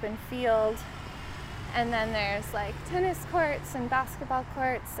big open field. And then there's like tennis courts and basketball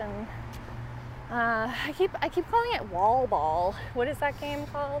courts and I keep calling it wall ball. What is that game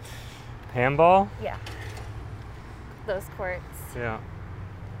called? Handball? Yeah. Those courts. Yeah.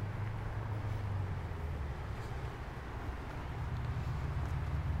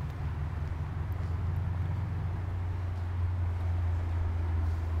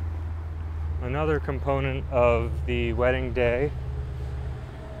 Another component of the wedding day,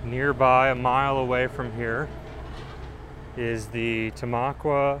 nearby, a mile away from here, is the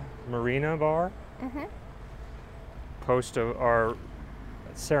Tamaqua Marina Bar. Mm-hmm. Post of our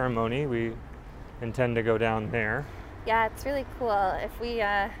ceremony, we intend to go down there. Yeah, it's really cool. If we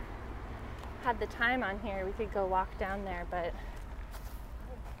had the time on here, we could go walk down there, but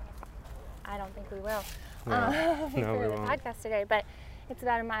I don't think we will. No, For no, we the won't. podcast today, but it's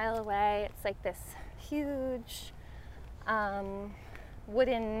about a mile away. It's like this huge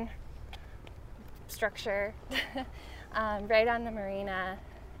wooden structure right on the marina,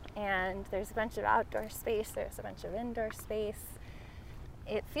 and there's a bunch of outdoor space. There's a bunch of indoor space.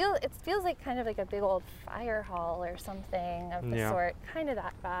 It feels like kind of like a big old fire hall or something of the Yeah. sort, kind of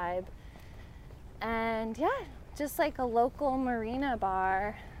that vibe. And yeah, just like a local marina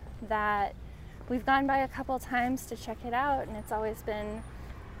bar that we've gone by a couple times to check it out, and it's always been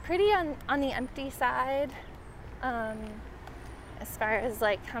pretty on the empty side as far as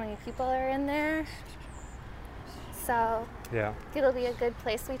like how many people are in there. So Yeah. it'll be a good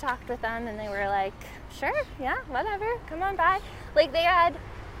place. We talked with them and they were like, sure, yeah, whatever, come on by. Like they had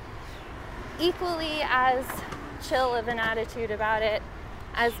equally as chill of an attitude about it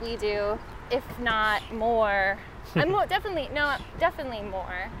as we do, if not more. Definitely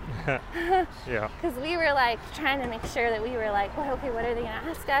more. Yeah. Because we were like trying to make sure that we were like, well, okay, what are they gonna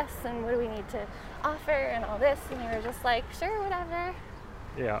ask us and what do we need to offer and all this, and they were just like, sure, whatever,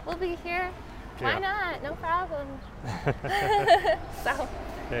 Yeah. we'll be here. Why Yeah. not? No problem. So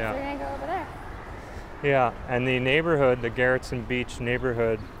Yeah. we're gonna go over there. Yeah, and the neighborhood, the Garrettson Beach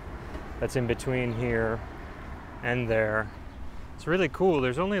neighborhood that's in between here and there, it's really cool.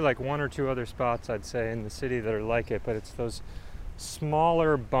 There's only like one or two other spots, I'd say, in the city that are like it, but it's those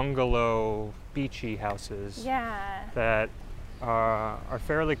smaller bungalow beachy houses Yeah. that are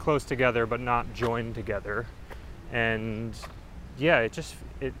fairly close together but not joined together. And yeah,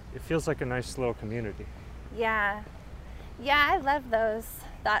 it feels like a nice little community. Yeah. Yeah, I love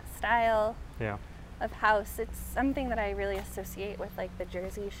that style Yeah. of house. It's something that I really associate with like the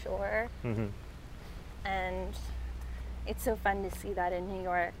Jersey Shore, Mm-hmm. and it's so fun to see that in New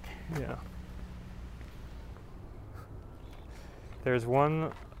York. Yeah. There's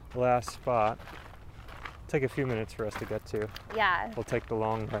one last spot. Take a few minutes for us to get to. Yeah, We'll take the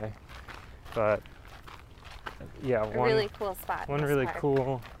long way. But yeah, a really cool spot. in one this really park.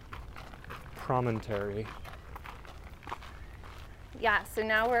 cool promontory. Yeah, so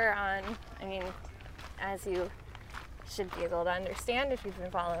now we're on, I mean, as you should be able to understand if you've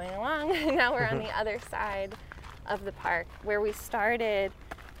been following along, now we're on the other side of the park. Where we started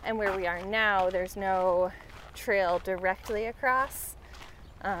and where we are now, there's no trail directly across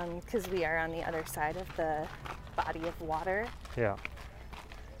because we are on the other side of the body of water. Yeah.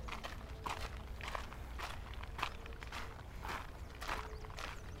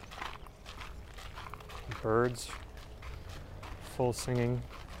 Birds, full singing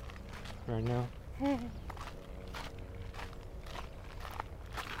right now.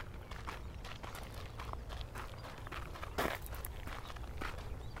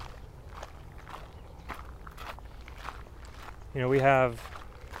 You know, we have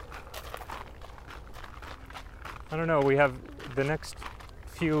the next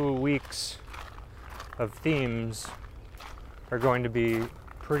few weeks of themes are going to be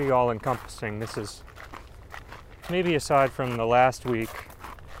pretty all-encompassing. This is maybe aside from the last week,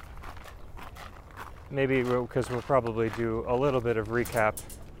 maybe because we'll probably do a little bit of recap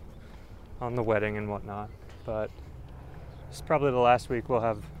on the wedding and whatnot, but it's probably the last week we'll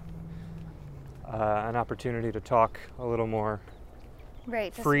have an opportunity to talk a little more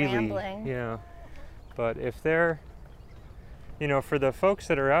Right, just freely. rambling. Yeah. But if there you know, for the folks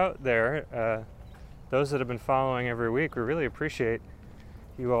that are out there, those that have been following every week, we really appreciate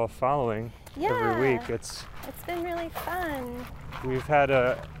you all following every week. It's been really fun. We've had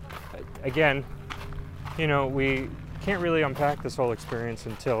again, you know, we can't really unpack this whole experience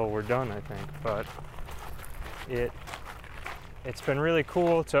until we're done, I think, but it's been really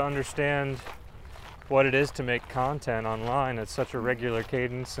cool to understand what it is to make content online at such a regular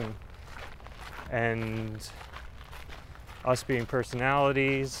cadence, and us being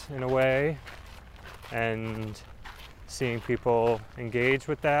personalities in a way, and seeing people engage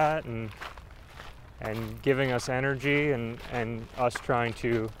with that, and giving us energy, and us trying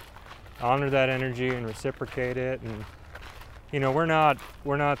to honor that energy and reciprocate it. And you know, we're not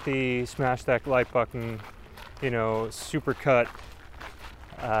the smash that like button, you know, supercut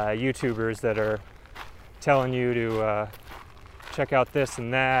YouTubers that are telling you to check out this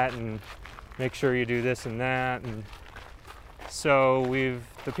and that and make sure you do this and that. And so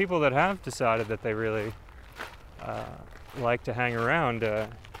the people that have decided that they really like to hang around,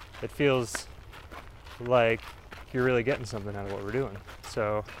 it feels like you're really getting something out of what we're doing.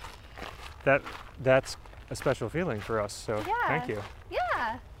 So that's a special feeling for us. So thank you.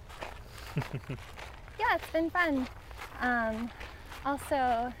 Yeah. Yeah, it's been fun.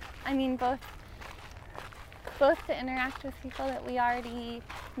 Also, I mean, both to interact with people that we already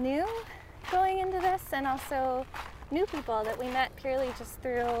knew going into this, and also new people that we met purely just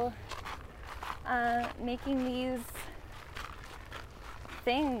through making these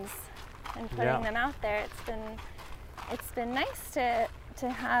things and putting them out there. It's been nice to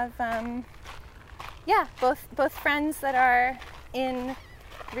have both friends that are in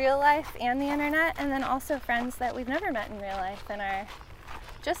real life and the internet, and then also friends that we've never met in real life and are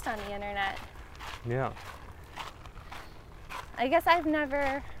just on the internet. Yeah. I guess I've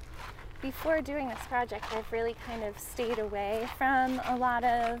never, before doing this project, I've really kind of stayed away from a lot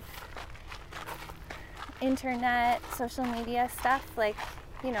of internet, social media stuff. Like,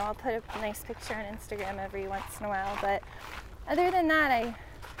 you know, I'll put a nice picture on Instagram every once in a while, but other than that,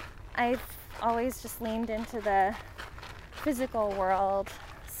 I've always just leaned into the physical world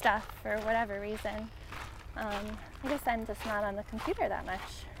stuff for whatever reason. I guess I'm just not on the computer that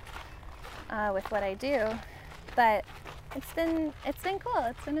much with what I do, but it's been cool.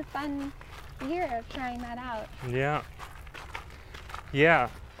 It's been a fun year of trying that out. Yeah.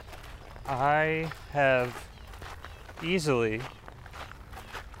 I have easily,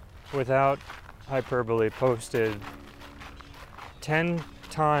 without hyperbole, posted 10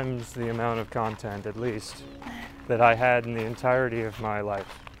 times the amount of content, at least, that I had in the entirety of my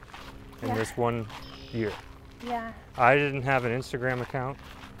life in this 1 year. Yeah. I didn't have an Instagram account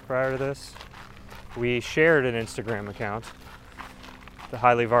prior to this. We shared an Instagram account, the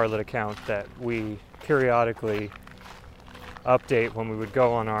Highly Varlet account, that we periodically update when we would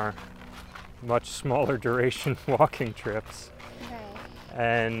go on our much smaller duration walking trips. Right.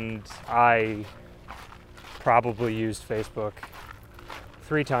 And I probably used Facebook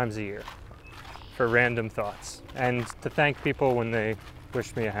 3 times a year for random thoughts and to thank people when they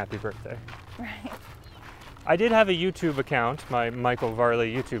wished me a happy birthday. Right. I did have a YouTube account, my Michael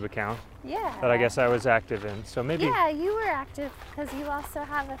Varley YouTube account, that I guess I was active in. So maybe. Yeah, you were active because you also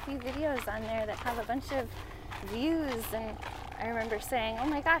have a few videos on there that have a bunch of views, and I remember saying, oh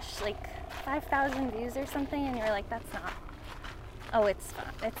my gosh, like 5,000 views or something, and you were like, that's not. Oh, it's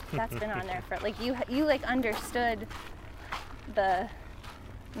fun. That's been on there for, like, you like understood the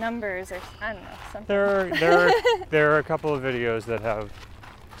numbers, or I don't know, something. There are a couple of videos that have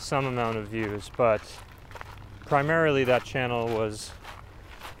some amount of views, but primarily that channel was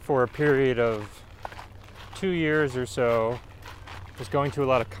for a period of 2 years or so, was going to a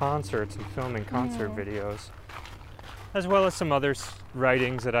lot of concerts and filming concert videos, as well as some other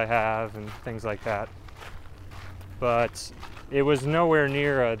writings that I have and things like that. But it was nowhere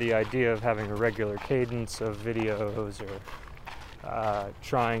near the idea of having a regular cadence of videos, or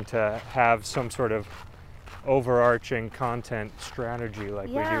trying to have some sort of overarching content strategy like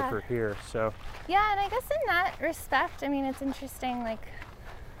we do for here. So yeah, and I guess in that respect, I mean, it's interesting, like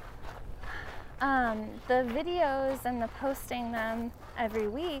the videos and the posting them every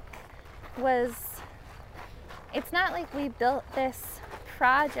week it's not like we built this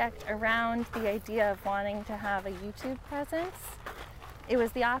project around the idea of wanting to have a YouTube presence. It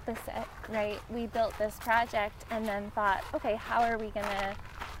was the opposite, right? We built this project and then thought, okay, how are we gonna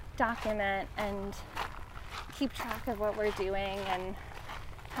document and keep track of what we're doing and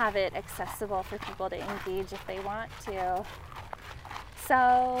have it accessible for people to engage if they want to.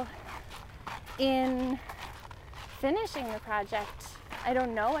 So in finishing the project, I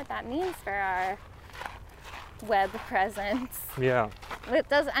don't know what that means for our web presence. Yeah.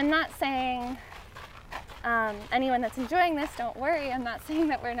 I'm not saying anyone that's enjoying this, don't worry. I'm not saying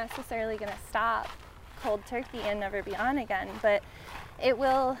that we're necessarily going to stop cold turkey and never be on again, but we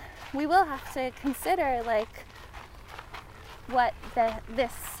will have to consider like what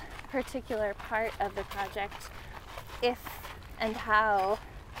this particular part of the project, if and how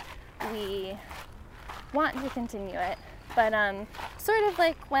we want to continue it. But sort of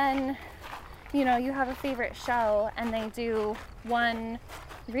like when, you know, you have a favorite show and they do one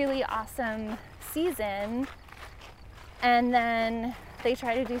really awesome season and then they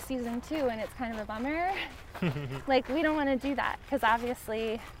try to do season 2 and it's kind of a bummer. Like, we don't want to do that, because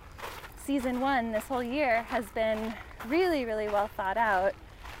obviously season 1 this whole year has been really, really well thought out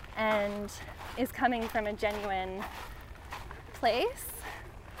and is coming from a genuine place.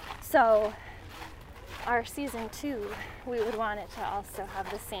 So our season 2, we would want it to also have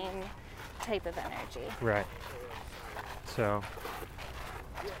the same type of energy. Right. So,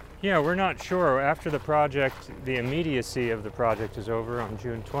 yeah, we're not sure. After the project, the immediacy of the project is over on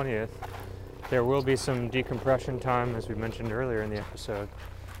June 20th. There will be some decompression time, as we mentioned earlier in the episode.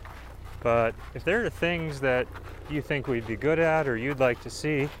 But if there are things that you think we'd be good at or you'd like to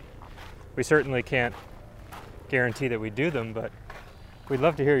see, we certainly can't guarantee that we do them, but we'd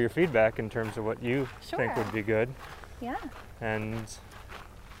love to hear your feedback in terms of what you think would be good. Yeah. And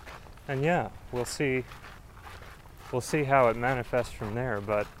yeah, we'll see how it manifests from there,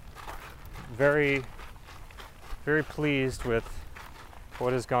 but very, very pleased with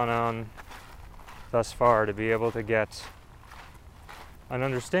what has gone on thus far, to be able to get an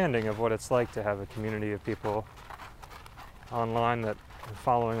understanding of what it's like to have a community of people online that are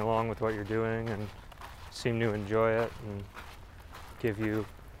following along with what you're doing and seem to enjoy it and give you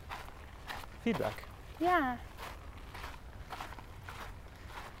feedback. Yeah.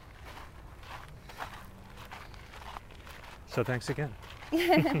 So thanks again.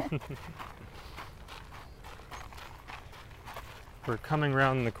 We're coming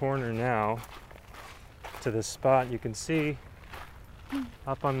around the corner now to this spot. You can see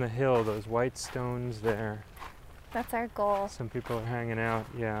up on the hill those white stones there. That's our goal. Some people are hanging out,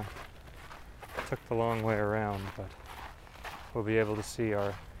 yeah. Took the long way around, but we'll be able to see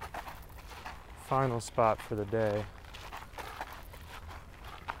our final spot for the day.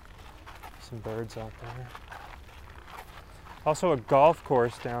 Some birds out there. Also a golf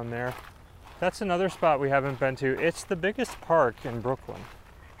course down there. That's another spot we haven't been to. It's the biggest park in Brooklyn.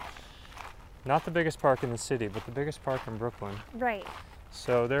 Not the biggest park in the city, but the biggest park in Brooklyn. Right.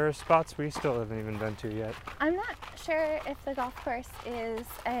 So there are spots we still haven't even been to yet. I'm not sure if the golf course is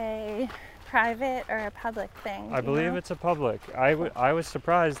a private or a public thing. I believe it's a public. I was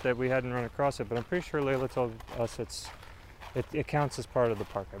surprised that we hadn't run across it, but I'm pretty sure Layla told us it counts as part of the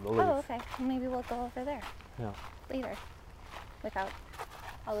park, I believe. Oh, okay. Maybe we'll go over there. Yeah. Later. Without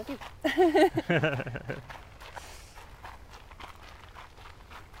all of you.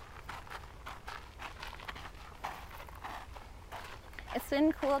 It's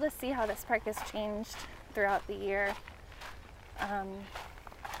been cool to see how this park has changed throughout the year.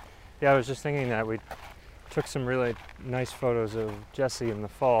 Yeah, I was just thinking that we took some really nice photos of Jessie in the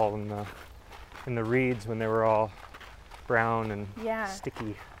fall in the reeds when they were all brown and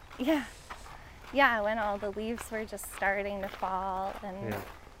sticky. Yeah. Yeah, when all the leaves were just starting to fall and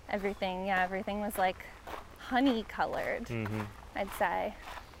everything was like honey colored, I'd say.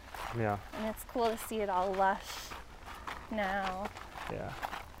 Yeah. And it's cool to see it all lush now. Yeah.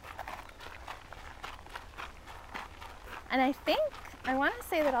 And I want to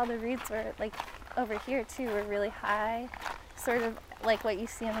say that all the reeds were like over here too were really high, sort of like what you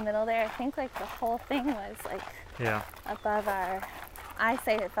see in the middle there. I think like the whole thing was like above our, I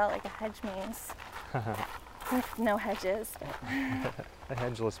say it felt like a hedge maze. With no hedges. A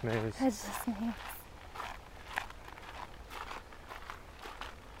hedgeless maze. Hedgeless maze.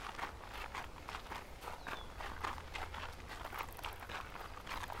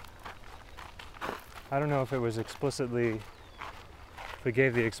 I don't know if it was if we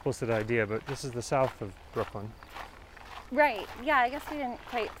gave the explicit idea, but this is the south of Brooklyn. Right, yeah, I guess we didn't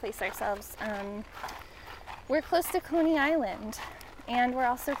quite place ourselves. We're close to Coney Island, and we're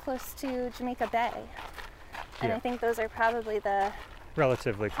also close to Jamaica Bay. And I think those are probably the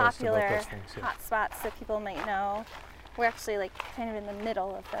relatively close to both popular those things, hot spots that people might know. We're actually like kind of in the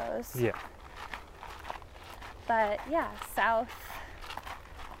middle of those. Yeah. But yeah, South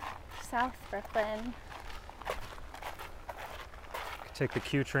Brooklyn. Take the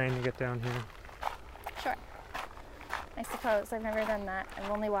Q train to get down here. Sure. I suppose. I've never done that.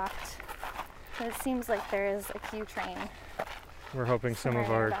 I've only walked. But it seems like there is a Q train We're hoping some of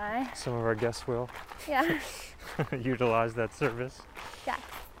our guests will Yeah. utilize that service. Yeah.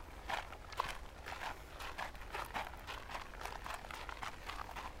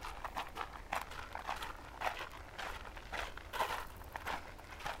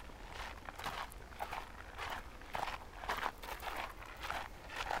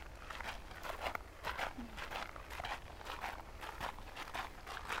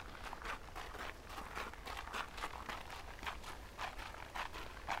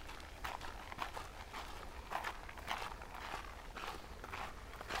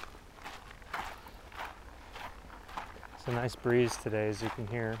 It's a nice breeze today, as you can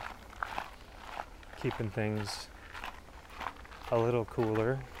hear, keeping things a little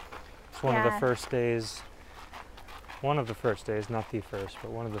cooler. It's one of the first days, not the first,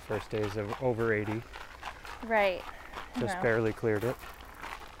 but one of the first days of over 80. Right. Just barely cleared it.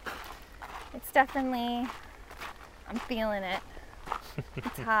 It's definitely, I'm feeling it.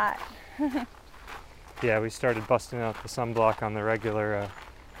 It's hot. Yeah, we started busting out the sunblock on the regular a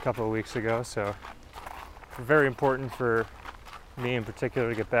couple of weeks ago, so very important for me in particular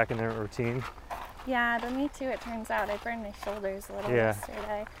to get back in that routine. Yeah, but me too, it turns out. I burned my shoulders a little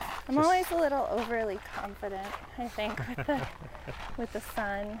yesterday. I'm always a little overly confident, I think, with the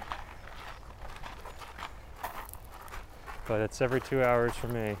sun. But it's every 2 hours for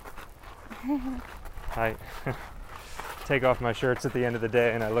me. I take off my shirts at the end of the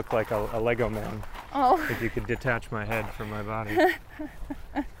day and I look like a Lego man. Oh. If you could detach my head from my body.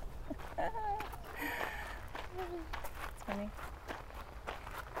 Funny.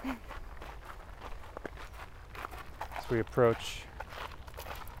 As we approach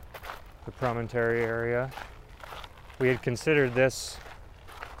the promontory area, we had considered this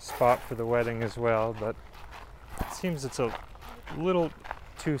spot for the wedding as well, but it seems it's a little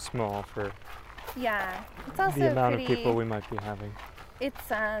too small for it's also the amount of people we might be having. It's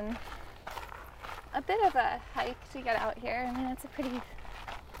a bit of a hike to get out here. I mean, it's a pretty,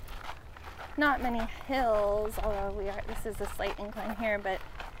 not many hills, although this is a slight incline here, but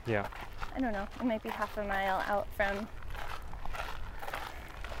yeah, I don't know, it might be half a mile out from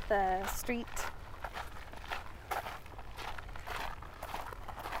the street.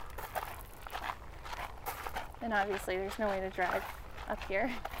 And obviously there's no way to drive up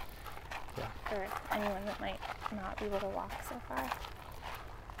here for anyone that might not be able to walk so far.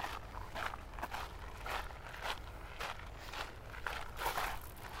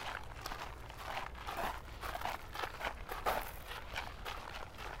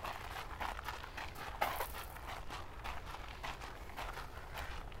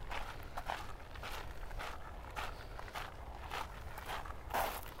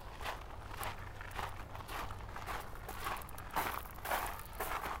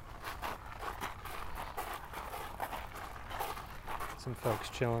 Some folks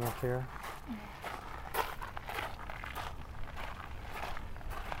chilling up here.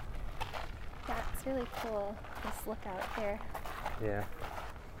 Yeah, it's really cool, this lookout here. Yeah.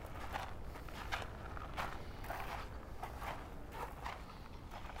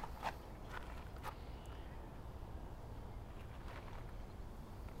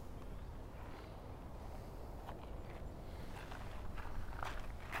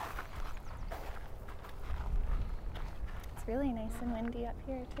 It's really nice and windy up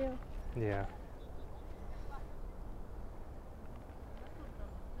here too. Yeah.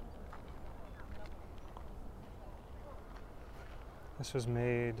 This was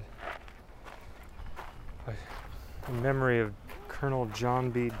made in memory of Colonel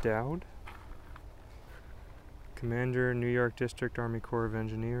John B. Dowd, Commander, New York District Army Corps of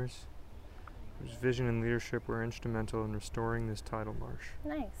Engineers, whose vision and leadership were instrumental in restoring this tidal marsh.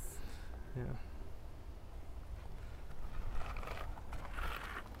 Nice. Yeah.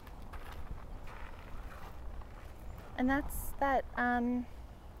 And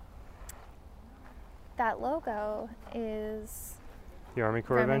that logo is The Army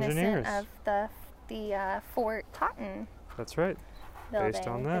Corps of Engineers. of the Fort Totten. That's right. Building, Based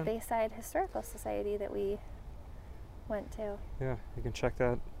on that. the Bayside Historical Society that we went to. Yeah, you can check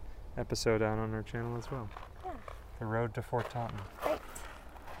that episode out on our channel as well. Yeah. The Road to Fort Totten. Great.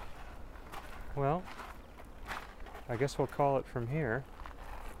 Well, I guess we'll call it from here.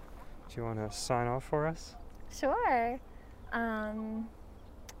 Do you want to sign off for us? Sure.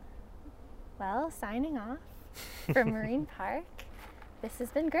 Well, signing off from Marine Park. This has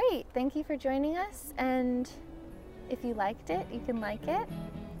been great. Thank you for joining us. And if you liked it, you can like it.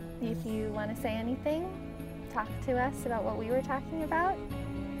 If you want to say anything, talk to us about what we were talking about.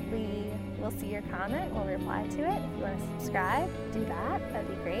 We will see your comment. We'll reply to it. If you want to subscribe, do that. That'd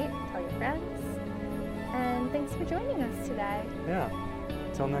be great. Tell your friends. And thanks for joining us today. Yeah.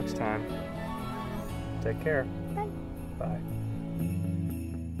 Until next time. Take care. Bye. Bye.